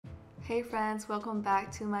Hey friends, welcome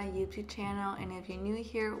back to my YouTube channel, and if you're new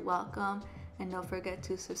here, welcome, and don't forget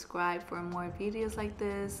to subscribe for more videos like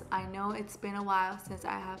this. I know it's been a while since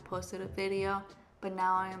I have posted a video, but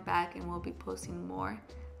now I am back and will be posting more.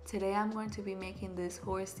 Today I'm going to be making this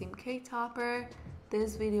horse themed cake topper.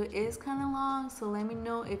 This video is kind of long, so let me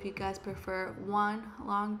know if you guys prefer one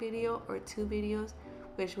long video or two videos,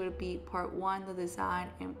 which would be part one, the design,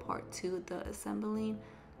 and part two, the assembling.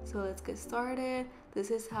 So let's get started. This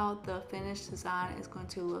is how the finished design is going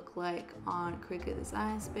to look like on Cricut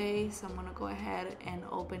Design Space. I'm gonna go ahead and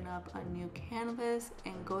open up a new canvas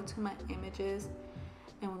and go to my images,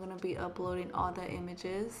 and we're gonna be uploading all the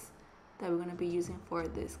images that we're gonna be using for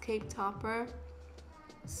this cake topper.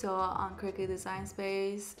 So on Cricut Design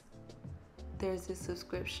Space, there's this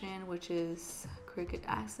subscription which is Cricut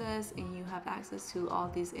Access, and you have access to all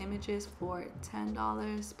these images for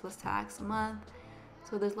 $10 plus tax a month.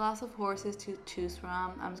 So there's lots of horses to choose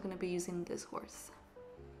from. I'm just going to be using this horse.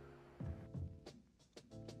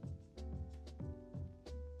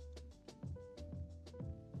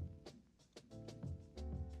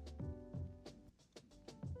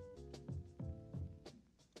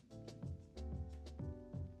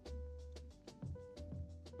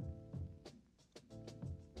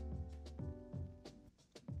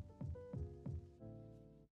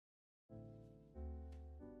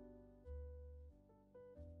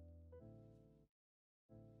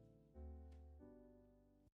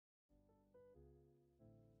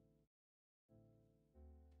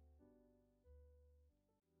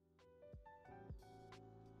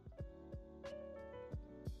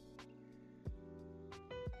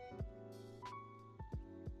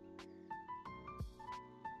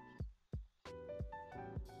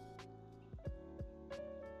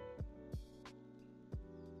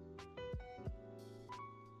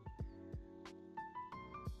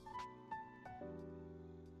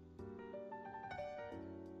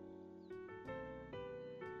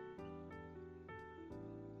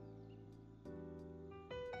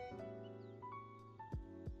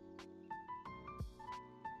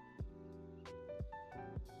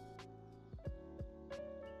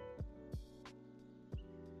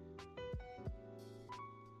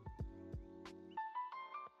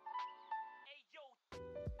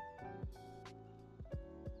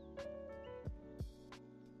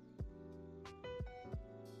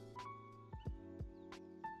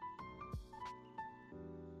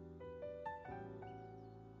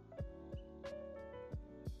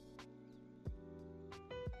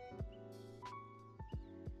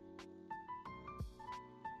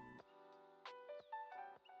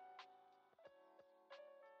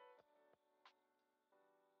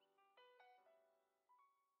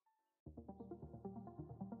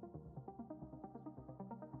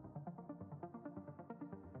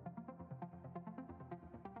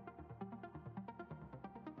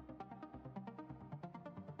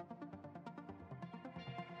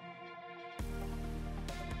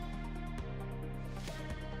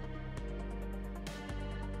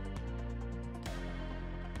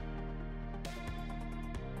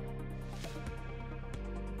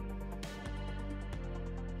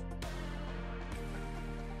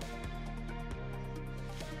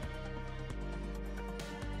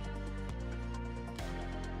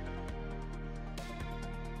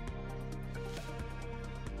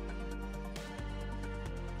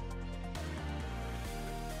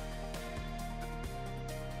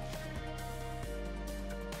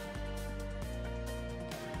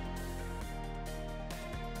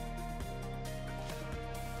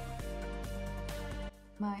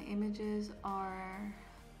 My images are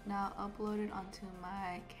now uploaded onto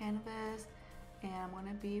my canvas, and I'm going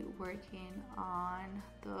to be working on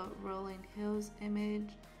the Rolling Hills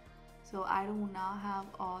image. So I do not have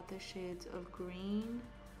all the shades of green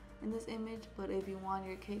in this image, but if you want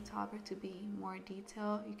your cake topper to be more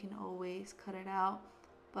detailed, you can always cut it out.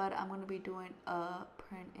 But I'm going to be doing a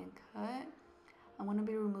print and cut. I'm going to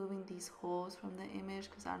be removing these holes from the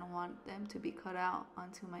image because I don't want them to be cut out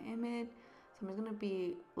onto my image. So I'm just going to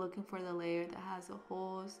be looking for the layer that has the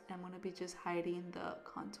holes, and I'm going to be just hiding the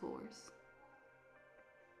contours.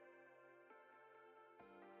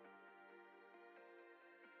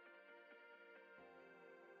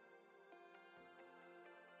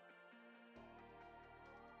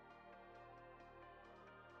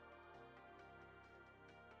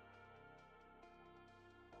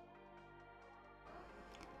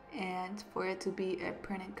 And for it to be a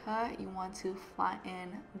print and cut, you want to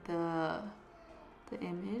flatten the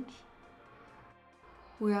image.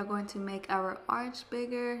 We are going to make our arch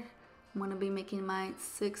bigger. I'm going to be making mine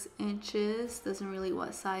 6 inches. Doesn't really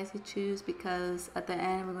what size you choose, because at the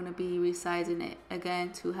end we're going to be resizing it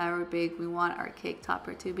again to however big we want our cake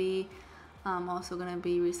topper to be. I'm also going to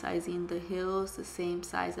be resizing the heels the same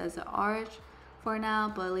size as the arch for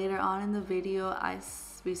now, but later on in the video I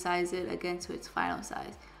resize it again to its final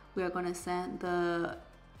size. We are going to send the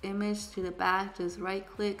image to the back, just right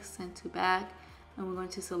click, send to back, and we're going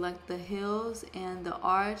to select the heels and the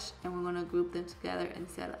arch, and we're going to group them together and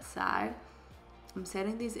set aside. I'm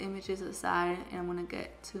setting these images aside, and I'm going to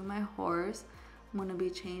get to my horse. I'm going to be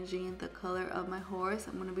changing the color of my horse.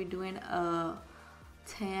 I'm going to be doing a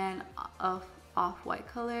tan off-white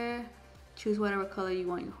color. Choose whatever color you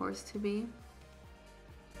want your horse to be.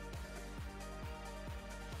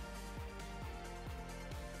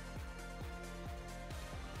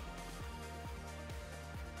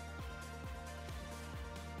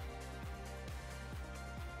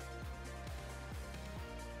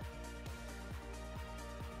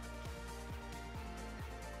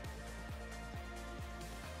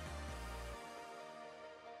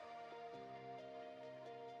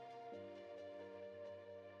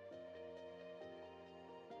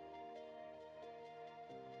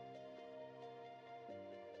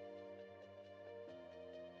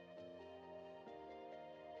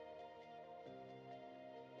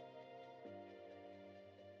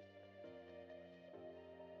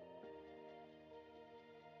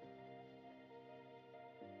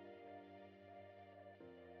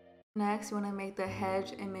 Next, you want to make the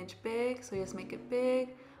hedge image big, so just make it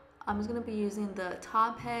big. I'm just going to be using the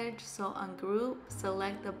top hedge, so ungroup,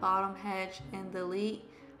 select the bottom hedge and delete,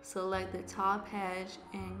 select the top hedge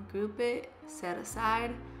and group it, set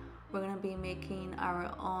aside. We're going to be making our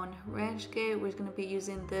own ranch gate. We're going to be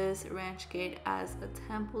using this ranch gate as a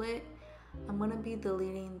template. I'm going to be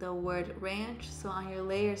deleting the word ranch, so on your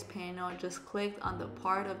layers panel, just click on the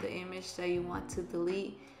part of the image that you want to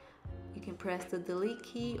delete. You can press the delete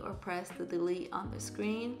key or press the delete on the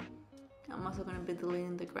screen. I'm also going to be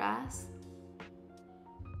deleting the grass.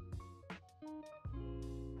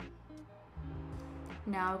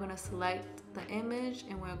 Now we're going to select the image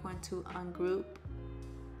and we're going to ungroup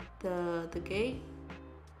the gate.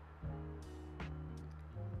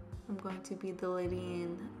 I'm going to be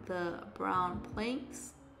deleting the brown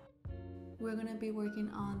planks. We're going to be working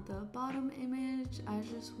on the bottom image. I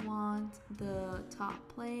just want the top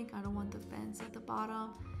plank. I don't want the fence at the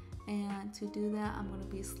bottom. And to do that, I'm going to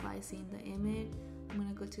be slicing the image. I'm going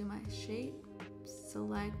to go to my shape,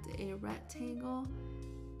 select a rectangle.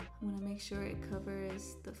 I'm going to make sure it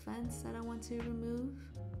covers the fence that I want to remove.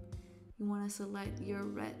 You want to select your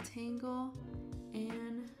rectangle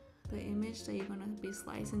and the image that you're going to be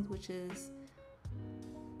slicing, which is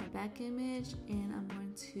back image, and I'm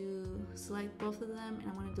going to select both of them and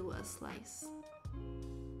I'm going to do a slice.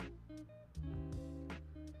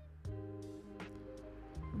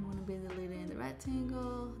 I'm going to be deleting the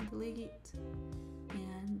rectangle, delete,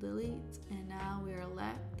 and now we are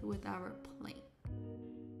left with our plank.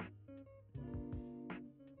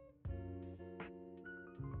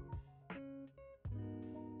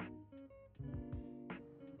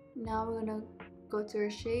 Now we're going to go to our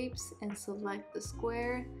shapes and select the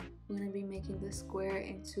square. We're going to be making the square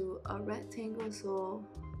into a rectangle, so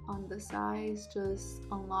on the sides just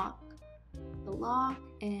unlock the lock,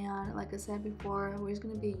 and like I said before, we're just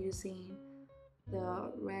going to be using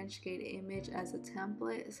the ranch gate image as a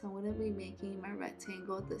template, so I'm going to be making my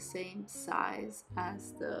rectangle the same size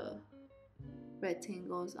as the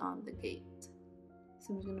rectangles on the gate. So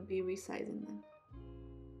I'm just going to be resizing them.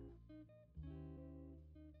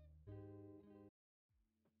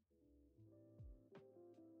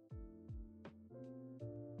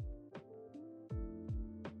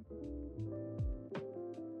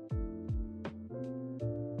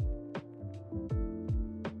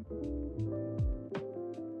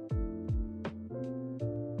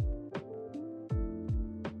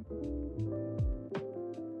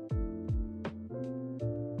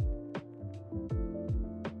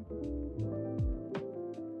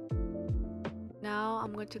 Now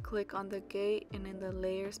I'm going to click on the gate, and in the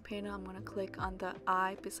layers panel I'm going to click on the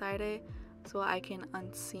eye beside it so I can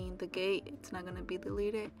unseen the gate. It's not going to be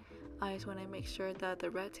deleted. I just want to make sure that the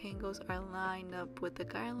rectangles are lined up with the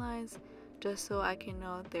guidelines just so I can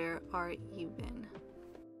know they are even.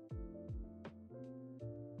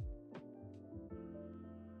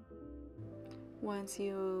 Once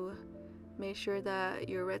you make sure that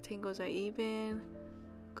your rectangles are even,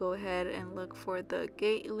 go ahead and look for the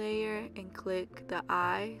gate layer and click the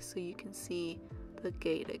eye so you can see the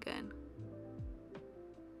gate again.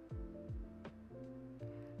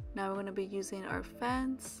 Now we're going to be using our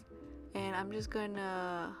fence, and I'm just going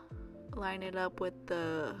to line it up with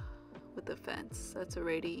the fence that's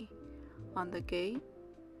already on the gate.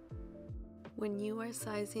 When you are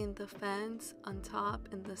sizing the fence on top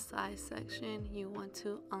in the size section, you want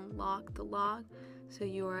to unlock the lock so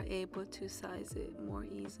you are able to size it more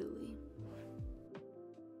easily.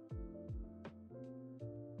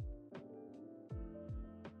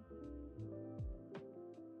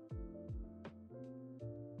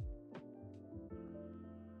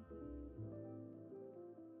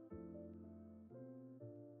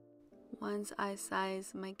 Once I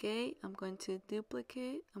size my gate, I'm going to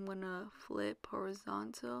duplicate. I'm going to flip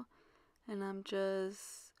horizontal, and I'm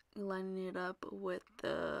just lining it up with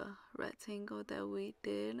the rectangle that we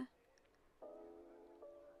did.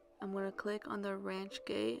 I'm going to click on the ranch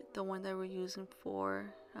gate, the one that we're using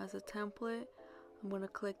for as a template. I'm going to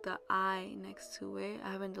click the eye next to it.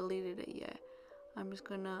 I haven't deleted it yet. I'm just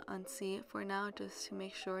going to unsee it for now just to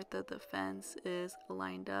make sure that the fence is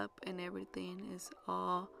lined up and everything is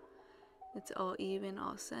all even,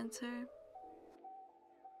 all center.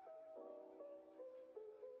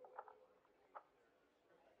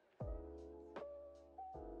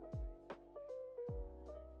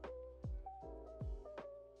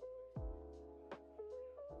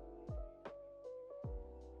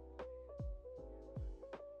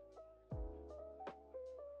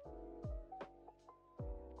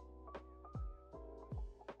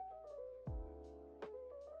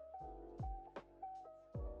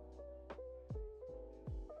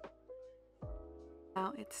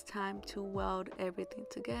 Now it's time to weld everything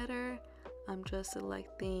together. I'm just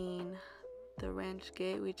selecting the ranch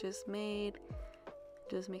gate we just made,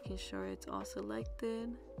 just making sure it's all selected.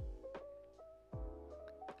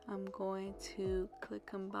 I'm going to click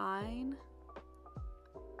combine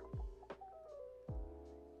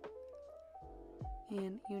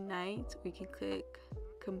and unite. We can click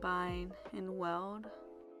combine and weld.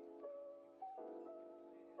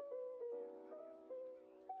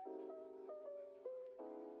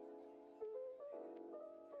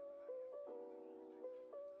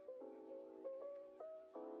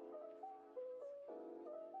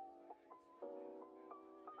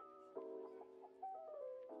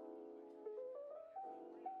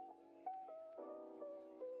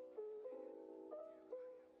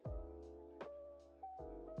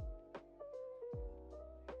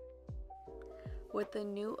 With the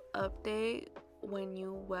new update, when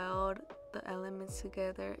you weld the elements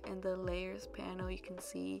together in the layers panel, you can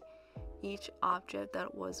see each object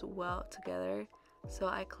that was welded together. So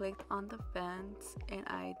I clicked on the fence and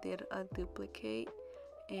I did a duplicate,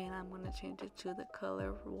 and I'm going to change it to the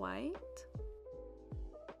color white.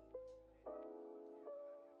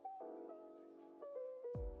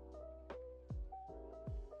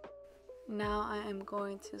 Now I am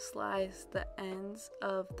going to slice the ends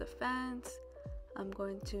of the fence. I'm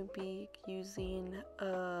going to be using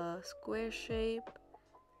a square shape,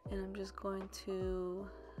 and I'm just going to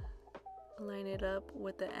line it up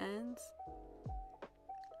with the ends.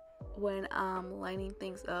 When I'm lining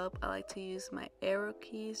things up, I like to use my arrow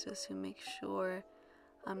keys just to make sure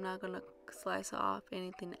I'm not going to slice off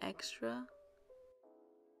anything extra.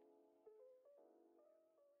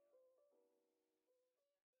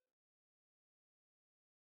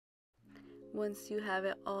 Once you have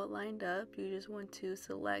it all lined up, you just want to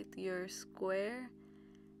select your square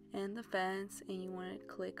and the fence, and you want to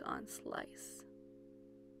click on slice.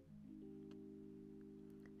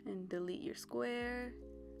 And delete your square,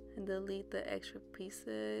 and delete the extra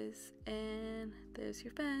pieces, and there's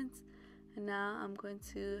your fence. And now I'm going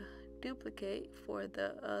to duplicate for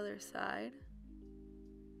the other side.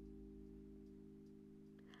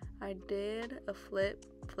 I did a flip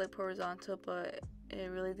horizontal, but it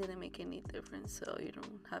really didn't make any difference, so you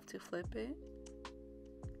don't have to flip it.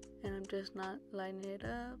 And I'm just not lining it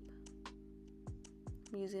up.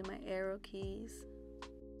 I'm using my arrow keys.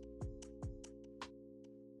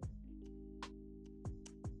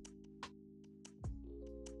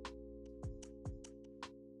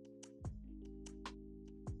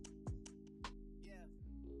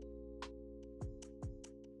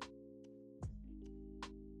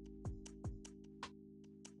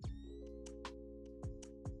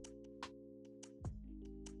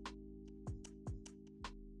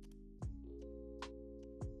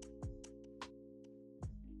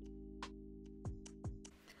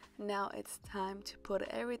 Now it's time to put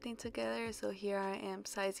everything together. So here I am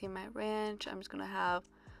sizing my ranch. I'm just gonna have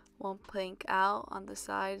one plank out on the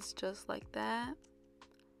sides just like that.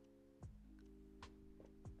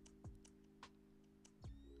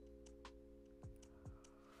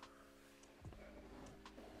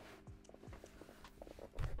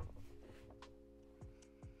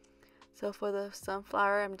 So for the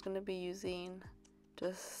sunflower, I'm going to be using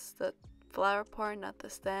just the flower part, not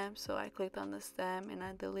the stem. So I clicked on the stem and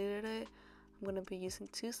I deleted it. I'm going to be using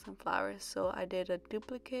 2 sunflowers. So I did a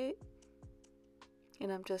duplicate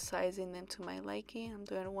and I'm just sizing them to my liking. I'm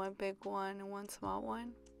doing 1 big one and 1 small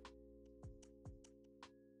one.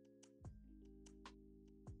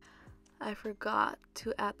 I forgot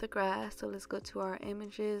to add the grass, so let's go to our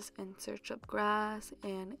images and search up grass,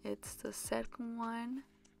 and it's the second one.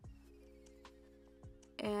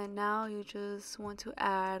 And now you just want to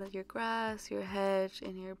add your grass, your hedge,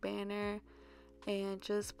 and your banner, and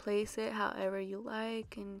just place it however you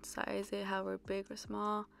like and size it however big or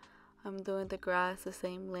small. I'm doing the grass the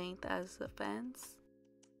same length as the fence.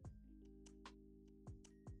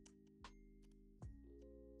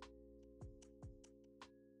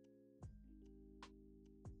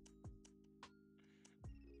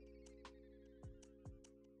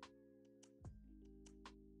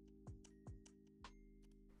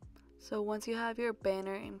 So once you have your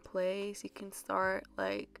banner in place, you can start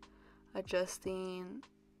like adjusting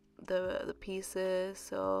the pieces.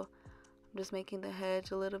 So I'm just making the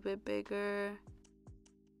hedge a little bit bigger.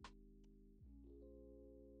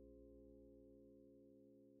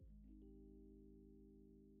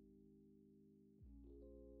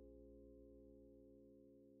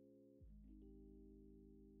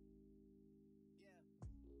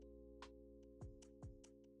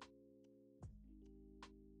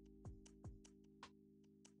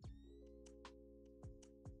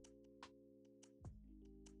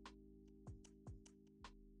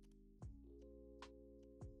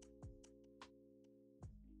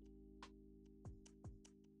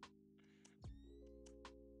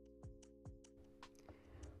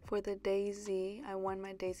 For the daisy, I want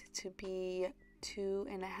my daisy to be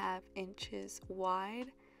 2.5 inches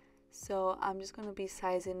wide. So I'm just going to be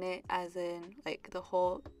sizing it as in like the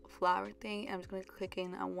whole flower thing. I'm just going to click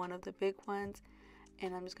in on one of the big ones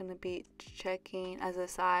and I'm just going to be checking as a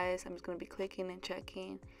size. I'm just going to be clicking and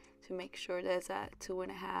checking to make sure that's at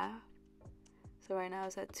 2.5. So right now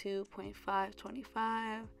it's at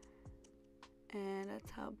 2.525 and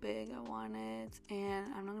that's how big I want it.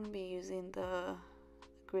 And I'm not going to be using the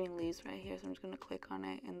green leaves right here, so I'm just going to click on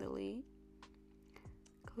it and delete.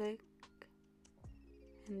 Click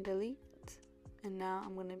and delete. And now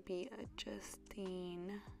I'm going to be adjusting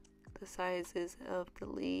the sizes of the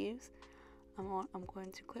leaves. I'm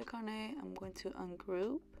going to click on it. I'm going to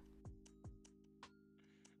ungroup.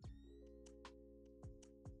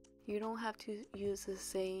 You don't have to use the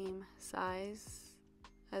same size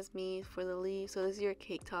as me for the leaves. So this is your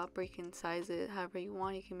cake topper. You can size it however you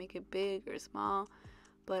want. You can make it big or small.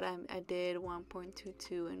 But I did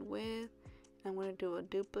 1.22 in width. I'm going to do a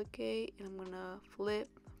duplicate and I'm going to flip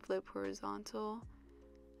horizontal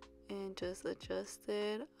and just adjust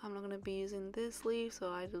it. I'm not going to be using this leaf,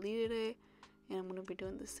 so I deleted it, and I'm going to be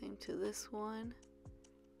doing the same to this one.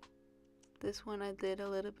 This one I did a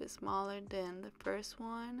little bit smaller than the first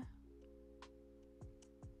one.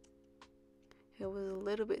 It was a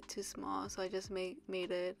little bit too small, so I just made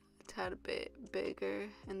it a tad bit bigger,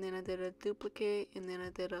 and then I did a duplicate and then I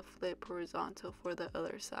did a flip horizontal for the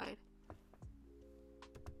other side.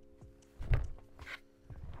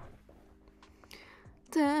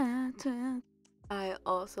 I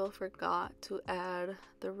also forgot to add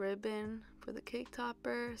the ribbon for the cake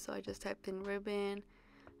topper, so I just typed in ribbon,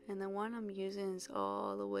 and the one I'm using is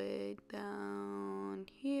all the way down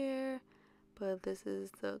here, but this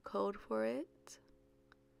is the code for it.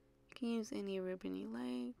 You can use any ribbon you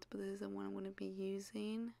liked, but this is the one I'm going to be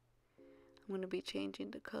using. I'm going to be changing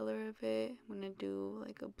the color of it. I'm going to do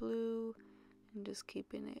like a blue and just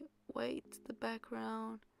keeping it white, the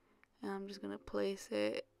background. And I'm just going to place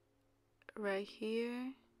it right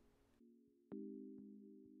here.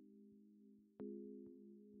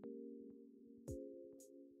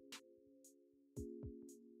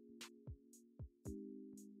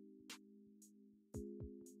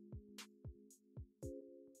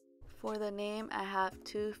 For the name, I have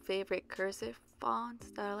 2 favorite cursive fonts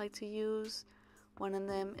that I like to use. One of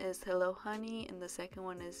them is Hello Honey and the second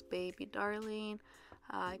one is Baby Darling.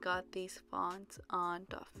 I got these fonts on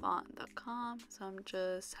 .font.com, so I'm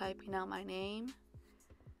just typing out my name.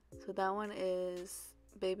 So that one is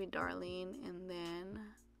Baby Darling, and then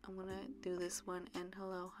I'm gonna do this one and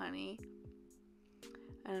Hello Honey,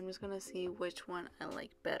 and I'm just gonna see which one I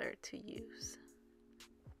like better to use.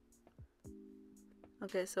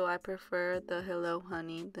 Okay, so I prefer the Hello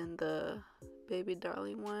Honey than the Baby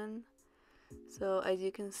Darling one. So as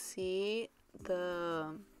you can see,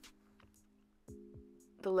 the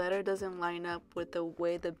letter doesn't line up with the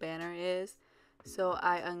way the banner is, so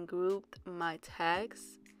I ungrouped my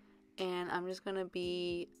text and I'm just gonna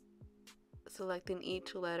be selecting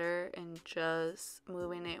each letter and just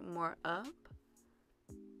moving it more up.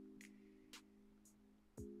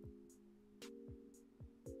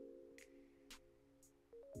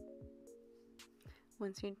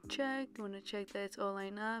 Once you check, you want to check that it's all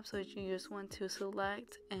lined up, so you just want to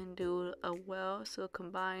select and do a well, so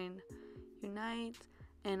combine, unite,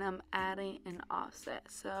 and I'm adding an offset.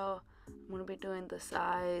 So I'm going to be doing the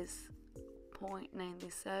size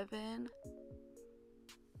 0.97.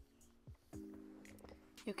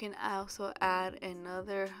 You can also add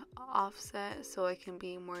another offset so it can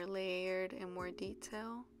be more layered and more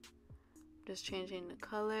detailed. Just changing the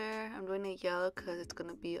color. I'm doing it yellow because it's going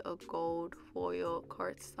to be a gold foil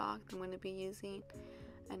cardstock I'm going to be using.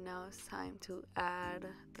 And now it's time to add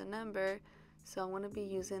the number. So I'm going to be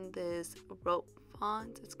using this rope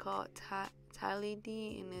font. It's called Tally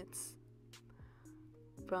D, and it's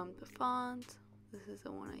from the font. This is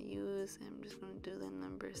the one I use. I'm just going to do the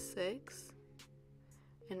number 6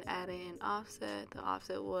 and adding an offset. The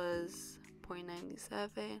offset was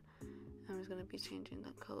 0.97. I'm just going to be changing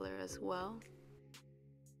the color as well.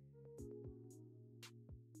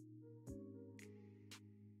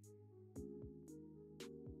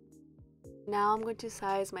 Now I'm going to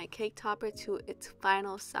size my cake topper to its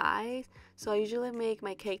final size. So I usually make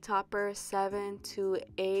my cake topper 7 to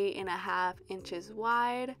 8.5 inches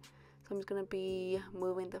wide. So I'm just going to be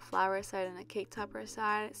moving the flower side and the cake topper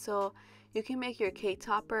side. So you can make your cake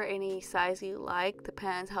topper any size you like,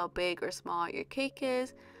 depends how big or small your cake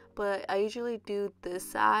is. But I usually do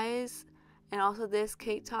this size, and also this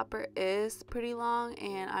cake topper is pretty long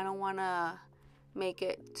and I don't want to make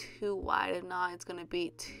it too wide, if not it's going to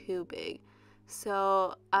be too big.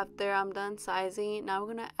 So after I'm done sizing, now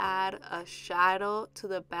we're going to add a shadow to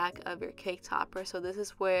the back of your cake topper. So this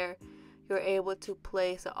is where you're able to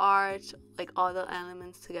place the arch, like all the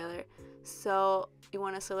elements together. So you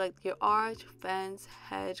want to select your arch, fence,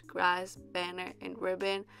 hedge, grass, banner, and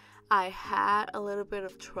ribbon. I had a little bit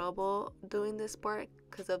of trouble doing this part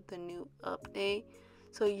because of the new update.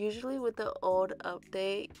 So usually with the old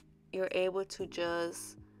update, you're able to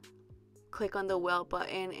just click on the weld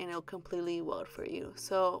button and it'll completely weld for you.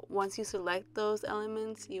 So once you select those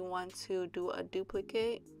elements, you want to do a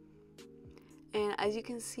duplicate. And as you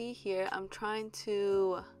can see here, I'm trying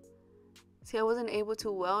to see, I wasn't able to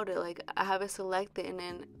weld it. Like I have it selected, and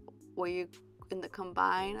then where you in the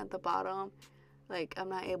combine at the bottom, like I'm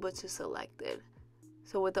not able to select it.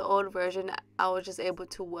 So with the old version, I was just able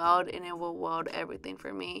to weld and it will weld everything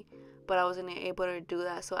for me, but I wasn't able to do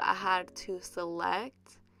that. So I had to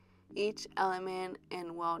select each element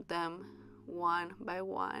and weld them one by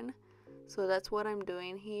one. So that's what I'm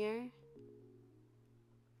doing here.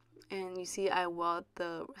 And you see I weld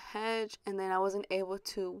the hedge, and then I wasn't able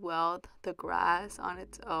to weld the grass on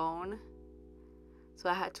its own. So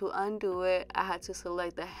I had to undo it. I had to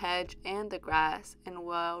select the hedge and the grass and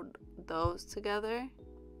weld those together.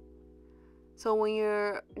 So when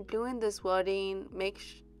you're doing this welding,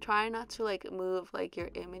 try not to like move like your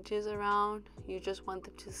images around. You just want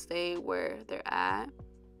them to stay where they're at.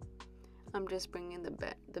 I'm just bringing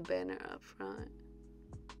the banner up front.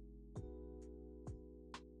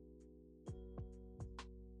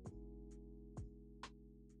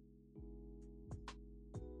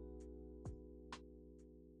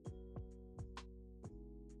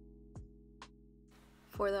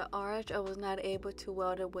 For the arch, I was not able to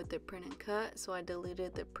weld it with the print and cut, so I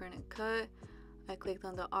deleted the print and cut. I clicked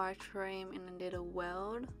on the arch frame and then did a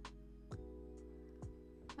weld.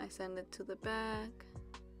 I sent it to the back,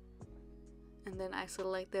 and then I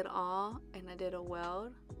selected all and I did a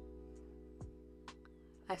weld.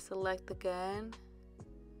 I select again,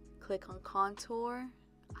 click on contour,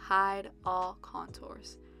 hide all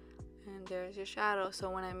contours, and there's your shadow.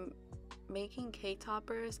 So when I'm making cake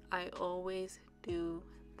toppers, I always do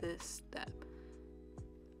this step.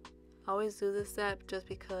 I always do this step just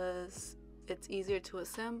because it's easier to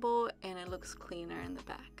assemble and it looks cleaner in the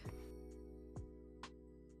back.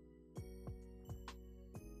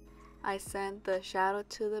 I sent the shadow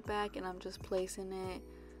to the back and I'm just placing it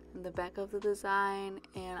in the back of the design,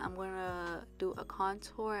 and I'm gonna do a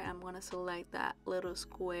contour and I'm gonna select that little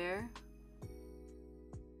square.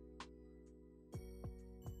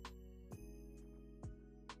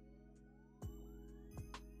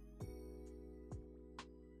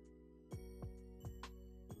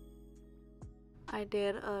 I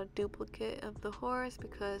did a duplicate of the horse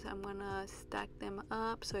because I'm gonna stack them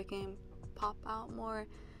up so it can pop out more,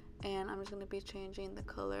 and I'm just gonna be changing the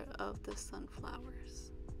color of the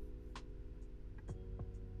sunflowers.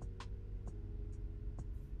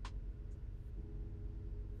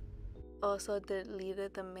 also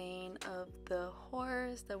deleted the mane of the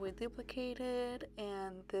horse that we duplicated,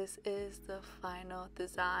 and this is the final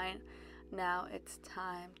design. Now it's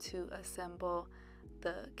time to assemble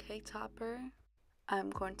the Caketopper. I'm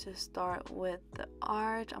going to start with the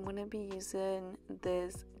arch. I'm going to be using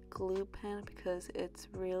this glue pen because it's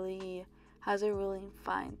really has a really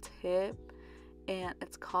fine tip, and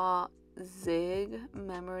it's called Zig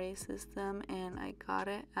Memory System, and I got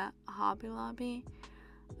it at Hobby Lobby,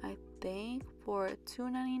 I think for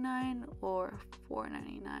 $2.99 or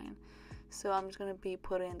 $4.99. So I'm just going to be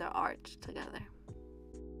putting the arch together.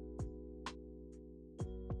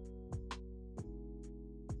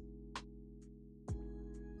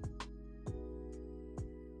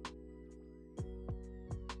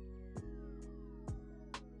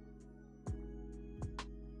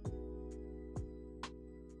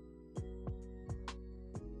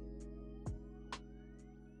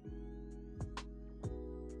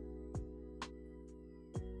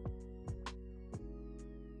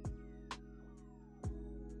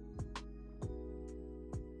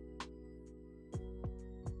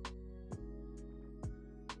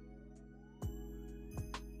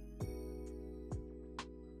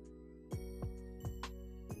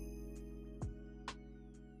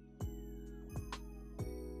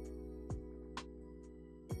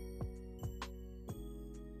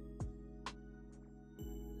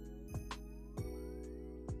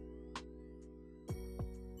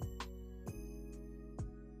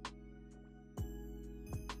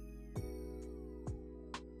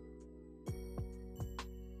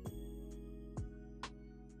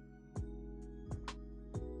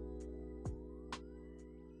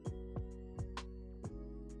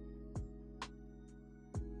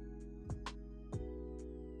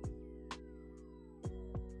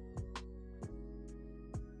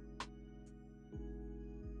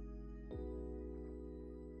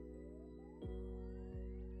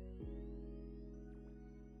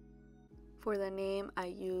 For the name, I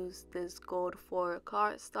used this gold for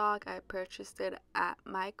cardstock. I purchased it at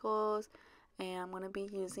Michael's, and I'm going to be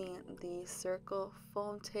using the circle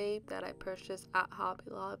foam tape that I purchased at Hobby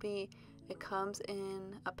Lobby. It comes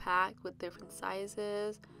in a pack with different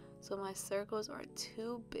sizes, so my circles are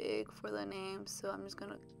too big for the name, so I'm just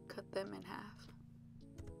going to cut them in half.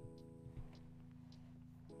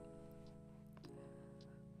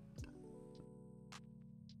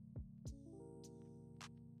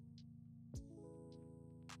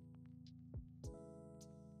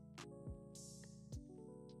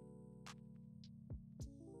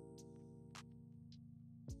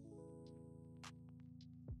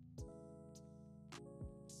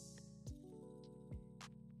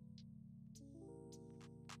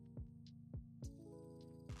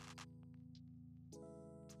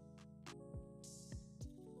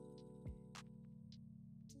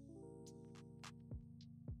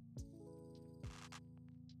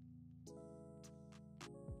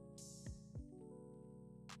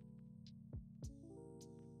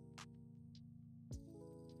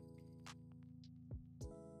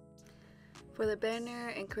 For the banner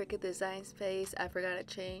and Cricut design space, I forgot to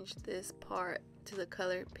change this part to the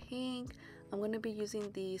color pink. I'm going to be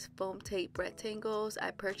using these foam tape rectangles.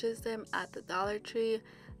 I purchased them at the Dollar Tree.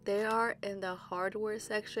 They are in the hardware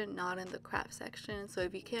section, not in the craft section. So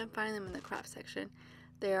if you can't find them in the craft section,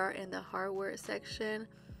 they are in the hardware section.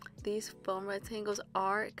 These foam rectangles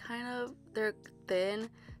are they're thin,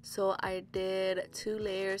 so I did 2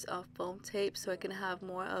 layers of foam tape so I can have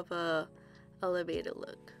more of a elevated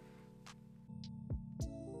look.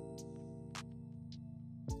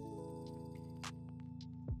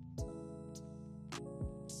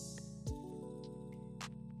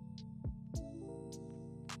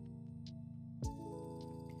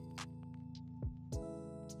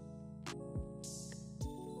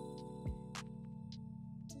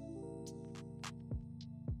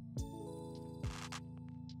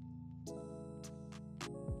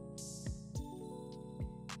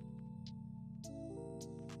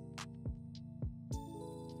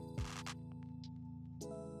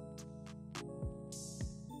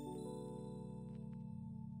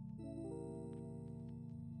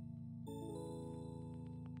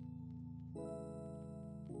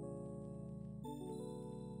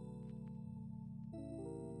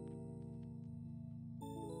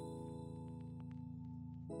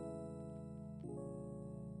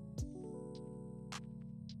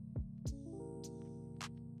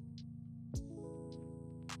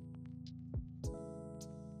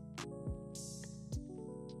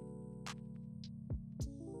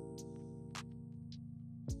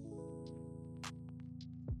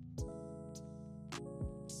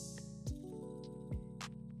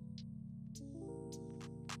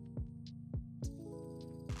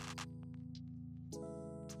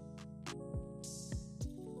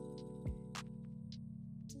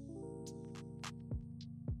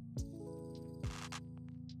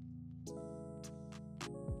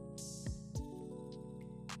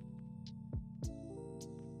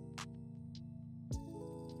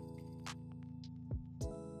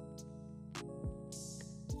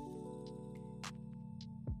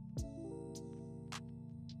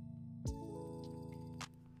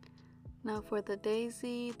 Now for the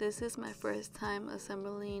daisy, this is my first time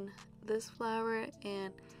assembling this flower,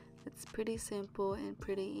 and it's pretty simple and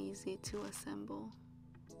pretty easy to assemble.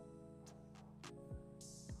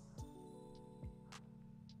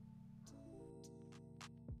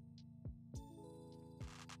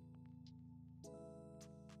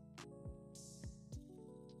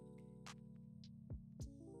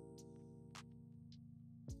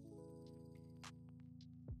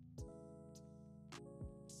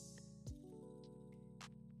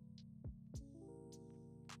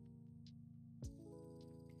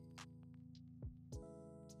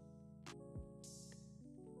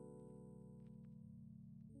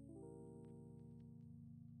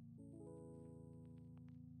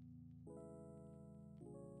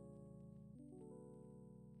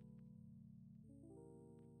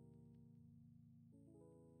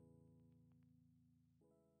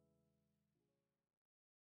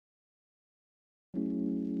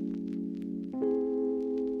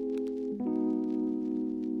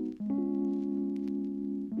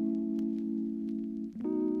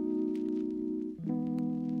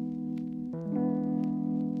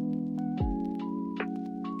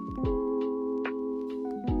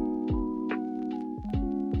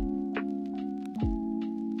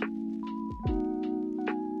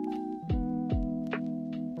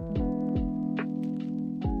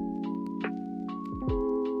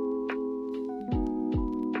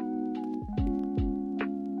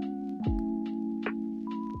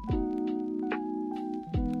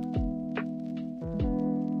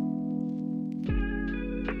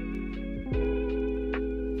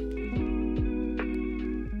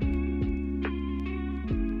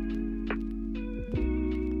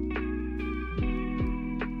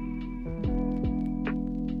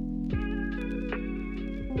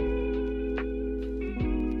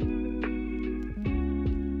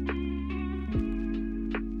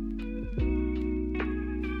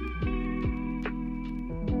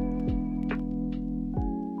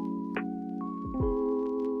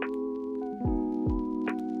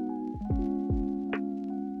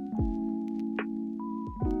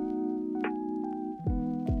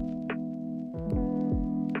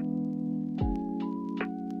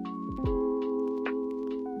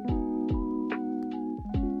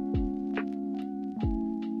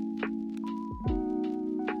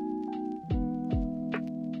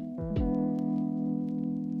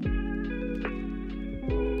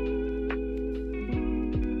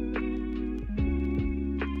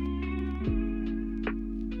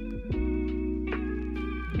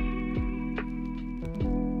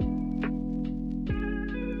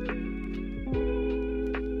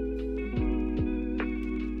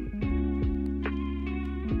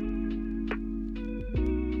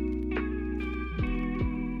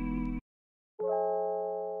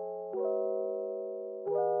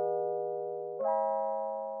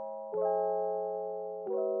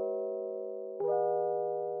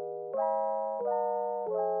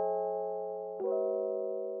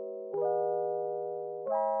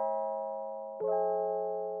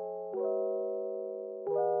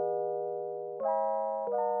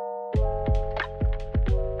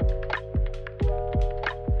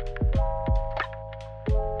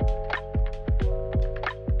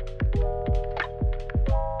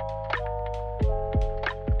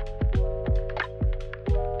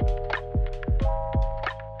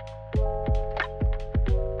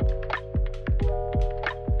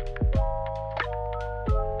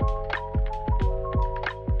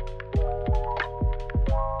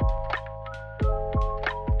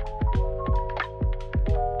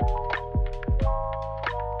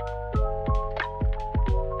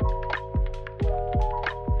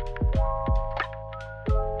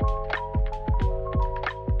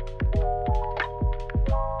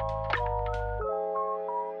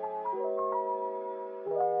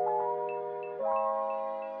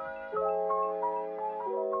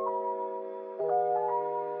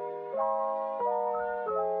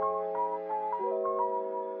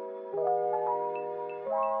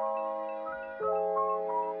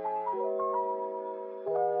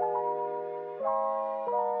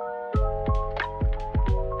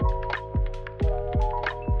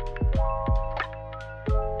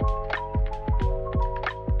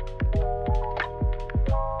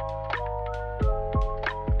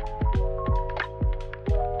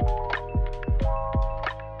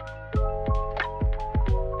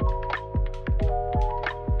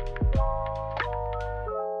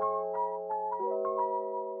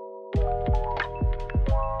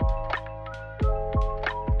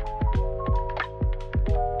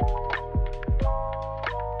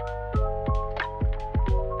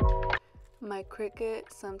 My Cricut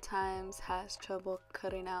sometimes has trouble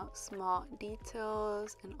cutting out small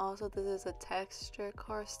details, and also this is a texture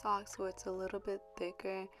cardstock, so it's a little bit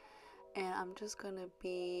thicker, and I'm just gonna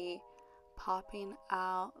be popping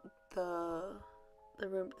out the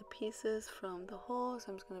pieces from the holes.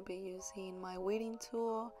 I'm just gonna be using my weeding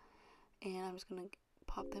tool, and I'm just gonna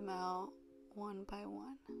pop them out one by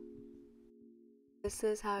one. This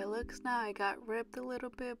is how it looks now. I got ripped a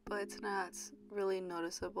little bit, but it's not really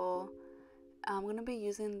noticeable. I'm gonna be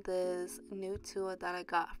using this new tool that I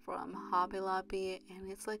got from Hobby Lobby,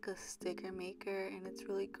 and it's like a sticker maker, and it's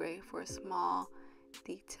really great for small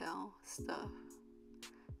detail stuff.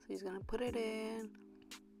 So you're just gonna put it in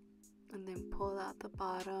and then pull out the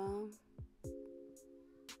bottom, and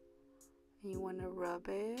you want to rub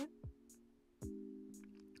it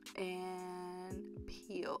and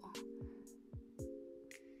peel.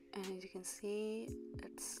 And as you can see,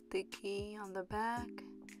 it's sticky on the back,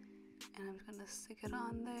 and I'm gonna stick it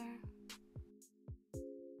on there.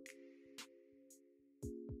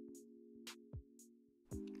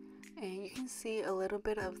 And you can see a little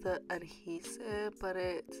bit of the adhesive, but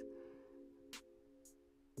it's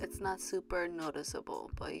not super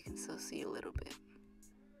noticeable, but you can still see a little bit.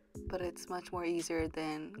 But it's much more easier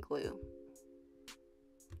than glue.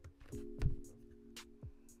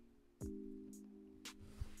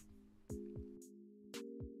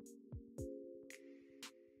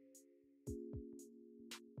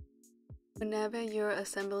 Whenever you're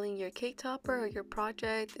assembling your cake topper or your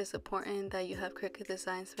project, it's important that you have Cricut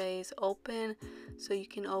Design Space open so you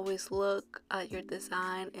can always look at your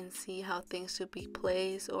design and see how things should be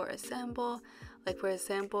placed or assembled. Like for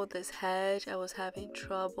example, this hedge, I was having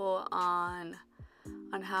trouble on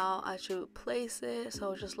how I should place it, so I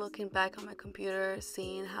was just looking back on my computer,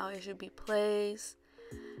 seeing how it should be placed.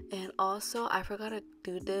 And also, I forgot to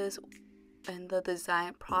do this in the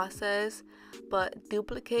design process, but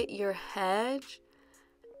duplicate your hedge,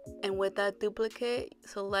 and with that duplicate,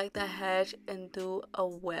 select that hedge and do a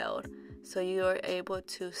weld, so you are able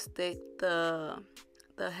to stick the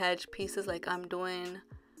hedge pieces like I'm doing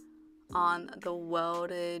on the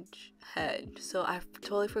welded hedge. So I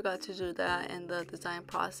totally forgot to do that in the design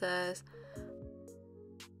process.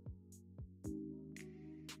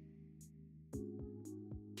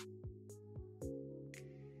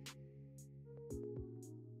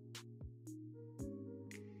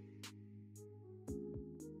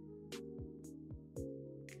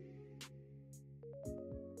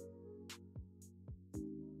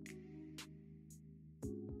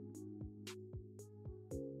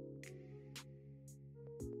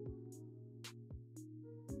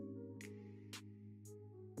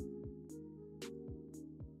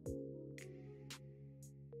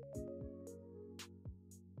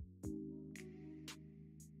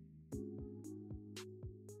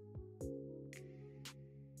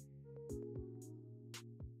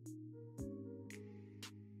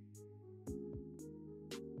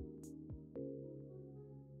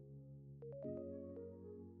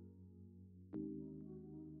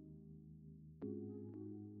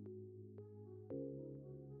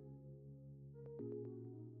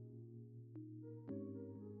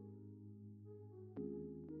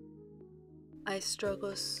 I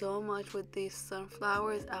struggle so much with these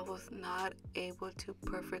sunflowers. I was not able to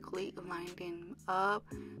perfectly line them up.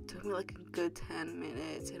 It took me like a good 10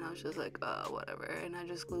 minutes, and I was just like, whatever. And I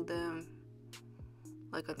just glued them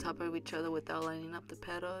like on top of each other without lining up the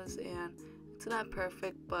petals, and it's not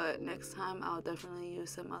perfect, but next time I'll definitely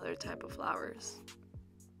use some other type of flowers.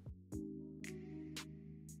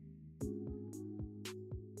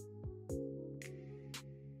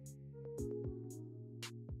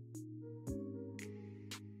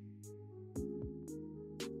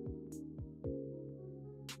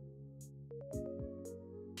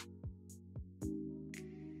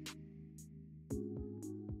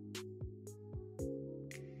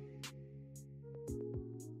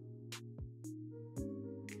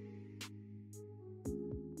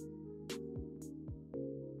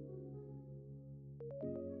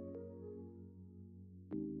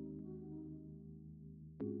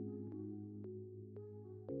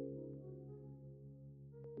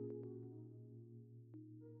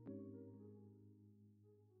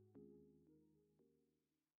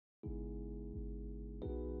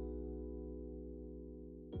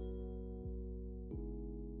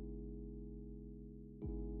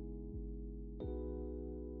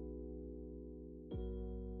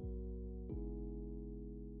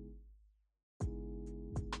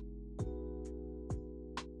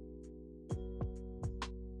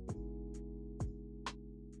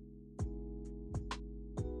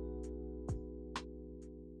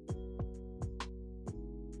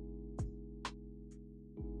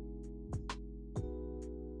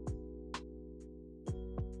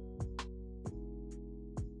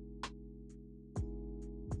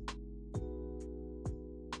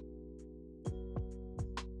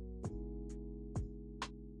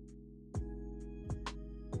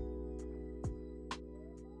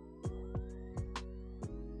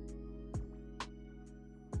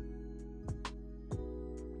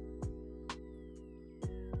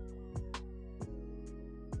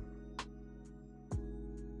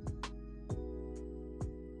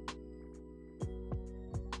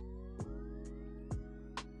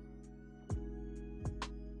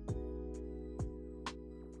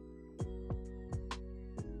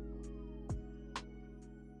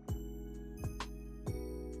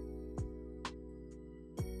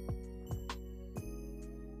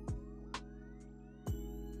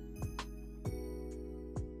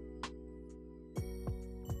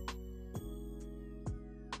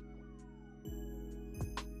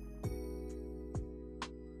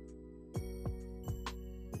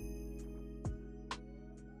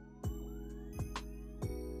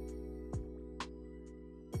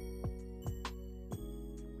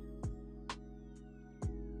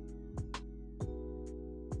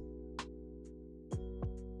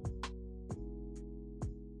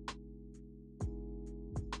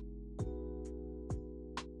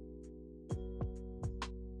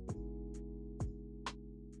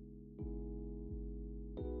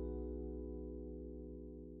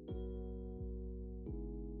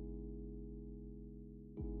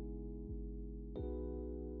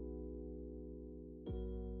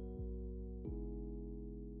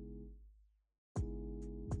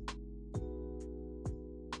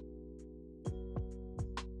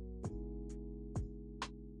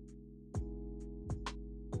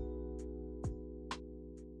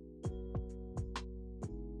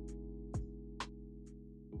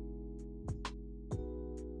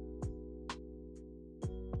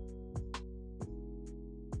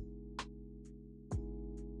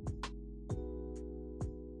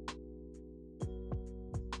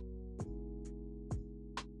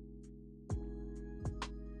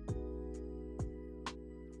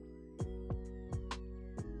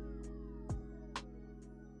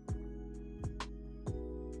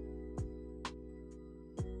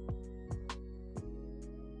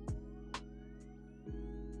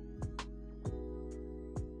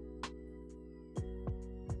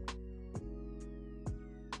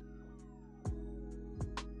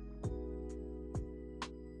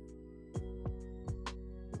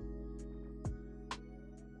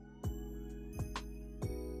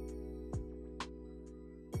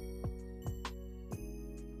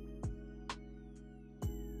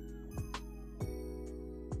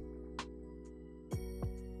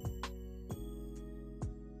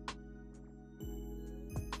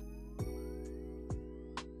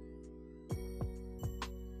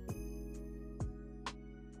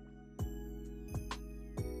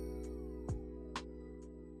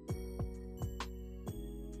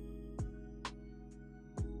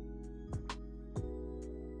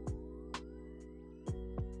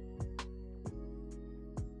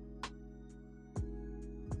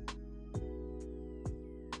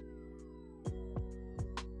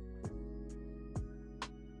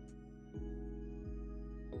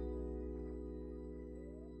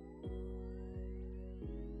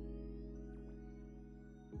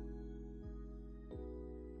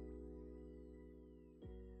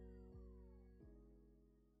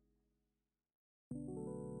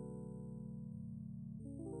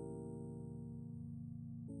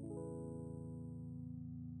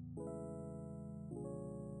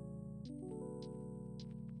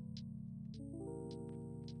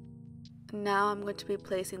 Now I'm going to be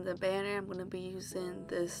placing the banner. I'm going to be using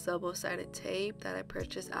this double-sided tape that I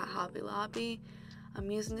purchased at Hobby Lobby. I'm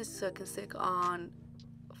using this so it can stick on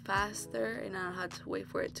faster and I don't have to wait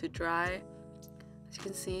for it to dry. As you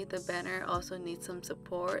can see, the banner also needs some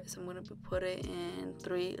support, so I'm going to be putting in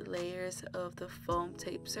 3 layers of the foam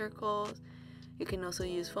tape circles. You can also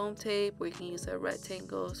use foam tape, or you can use a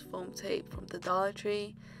rectangles foam tape from the Dollar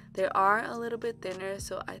Tree. They are a little bit thinner,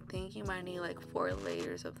 so I think you might need like 4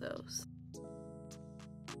 layers of those.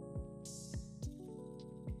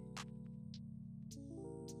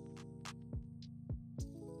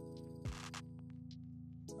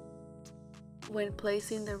 When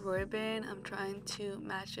placing the ribbon, I'm trying to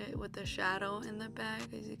match it with the shadow in the back,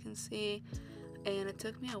 as you can see, and it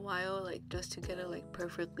took me a while like just to get it like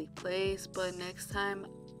perfectly placed, but next time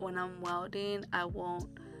when I'm welding, I won't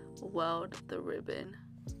weld the ribbon.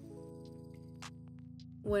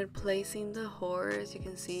 When placing the horse, you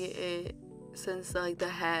can see it, since like the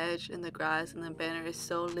hedge and the grass and the banner is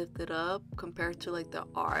so lifted up compared to like the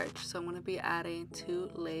arch, so I'm going to be adding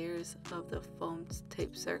 2 layers of the foam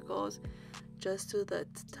tape circles just to the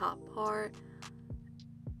top part,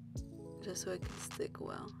 just so it can stick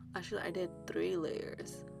well. Actually, I did 3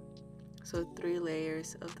 layers, so 3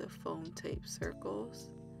 layers of the foam tape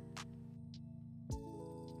circles.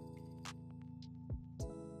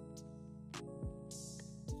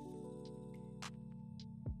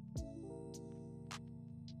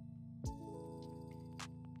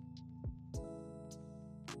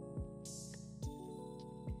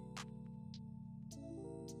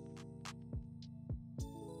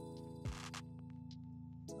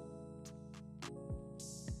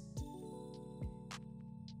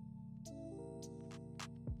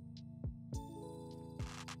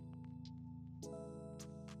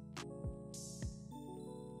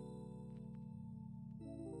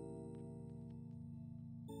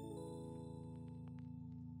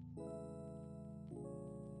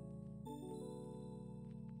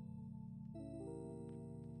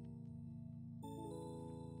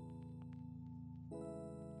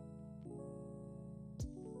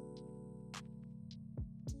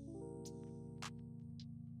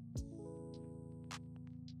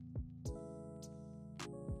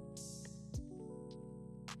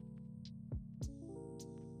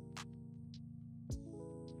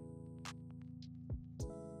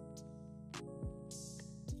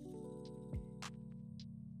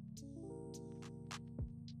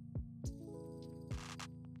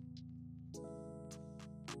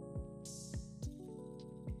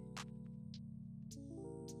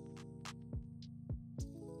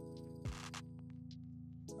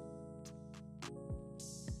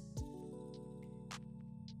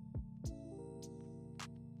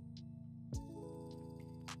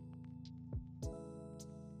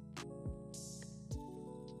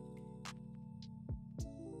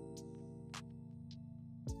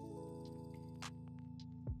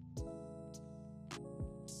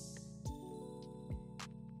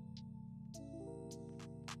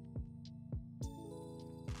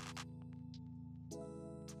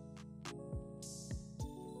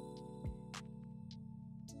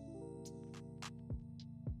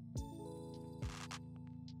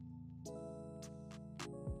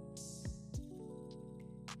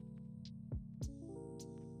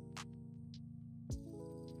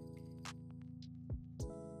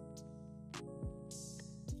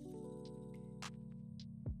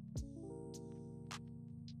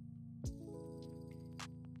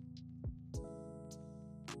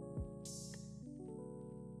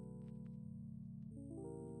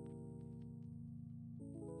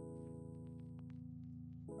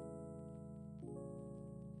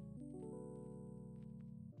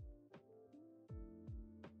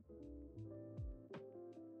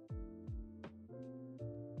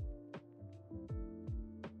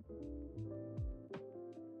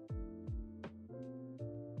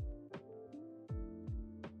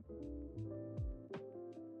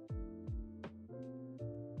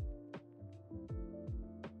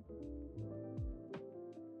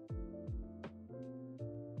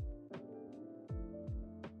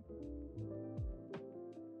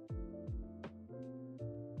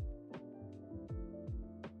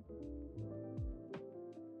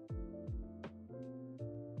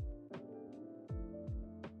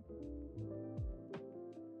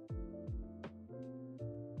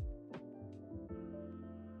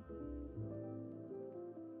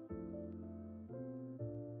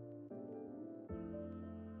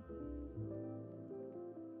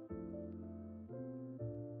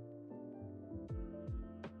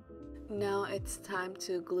 Now it's time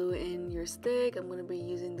to glue in your stick. I'm going to be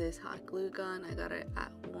using this hot glue gun. I got it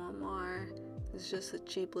at Walmart. It's just a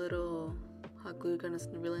cheap little hot glue gun. It's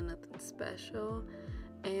really nothing special.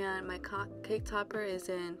 And my cake topper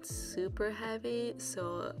isn't super heavy,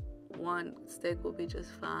 so one stick will be just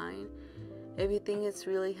fine. If you think it's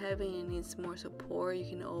really heavy and needs more support, you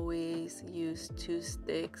can always use 2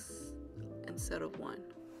 sticks instead of 1.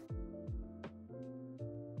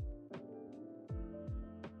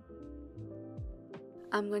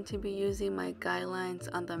 I'm going to be using my guidelines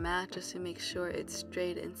on the mat just to make sure it's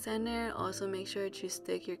straight and center. Also make sure that you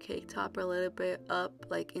stick your cake topper a little bit up,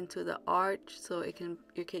 like into the arch, so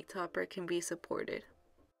your cake topper can be supported.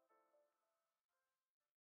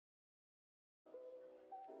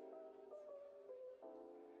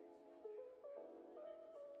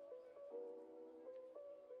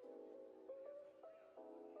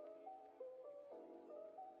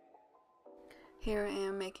 Here I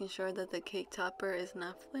am making sure that the cake topper is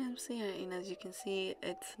not flimsy, and as you can see,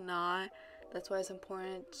 it's not. That's why it's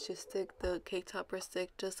important to stick the cake topper stick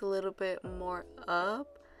just a little bit more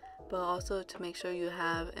up, but also to make sure you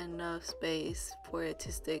have enough space for it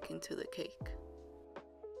to stick into the cake.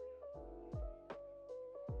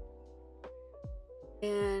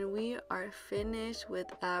 And we are finished with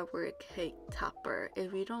our cake topper.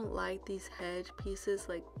 If you don't like these hedge pieces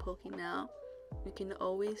like poking out, you can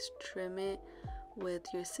always trim it with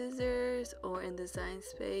your scissors, or in design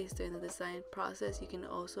space during the design process you can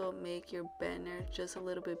also make your banner just a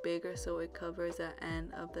little bit bigger so it covers the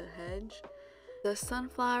end of the hedge. The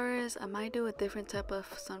sunflowers, I might do a different type of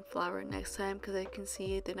sunflower next time because I can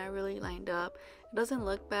see they're not really lined up. It doesn't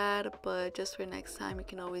look bad, but just for next time you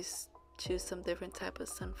can always choose some different type of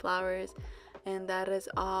sunflowers. And that is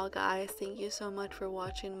all, guys. Thank you so much for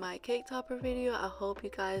watching my cake topper video. I hope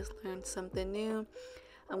you guys learned something new.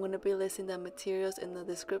 I'm going to be listing the materials in the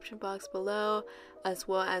description box below, as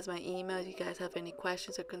well as my email if you guys have any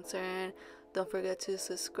questions or concern. Don't forget to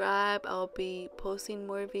subscribe. I'll be posting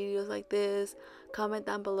more videos like this. Comment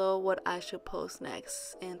down below what I should post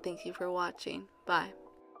next. And thank you for watching. Bye.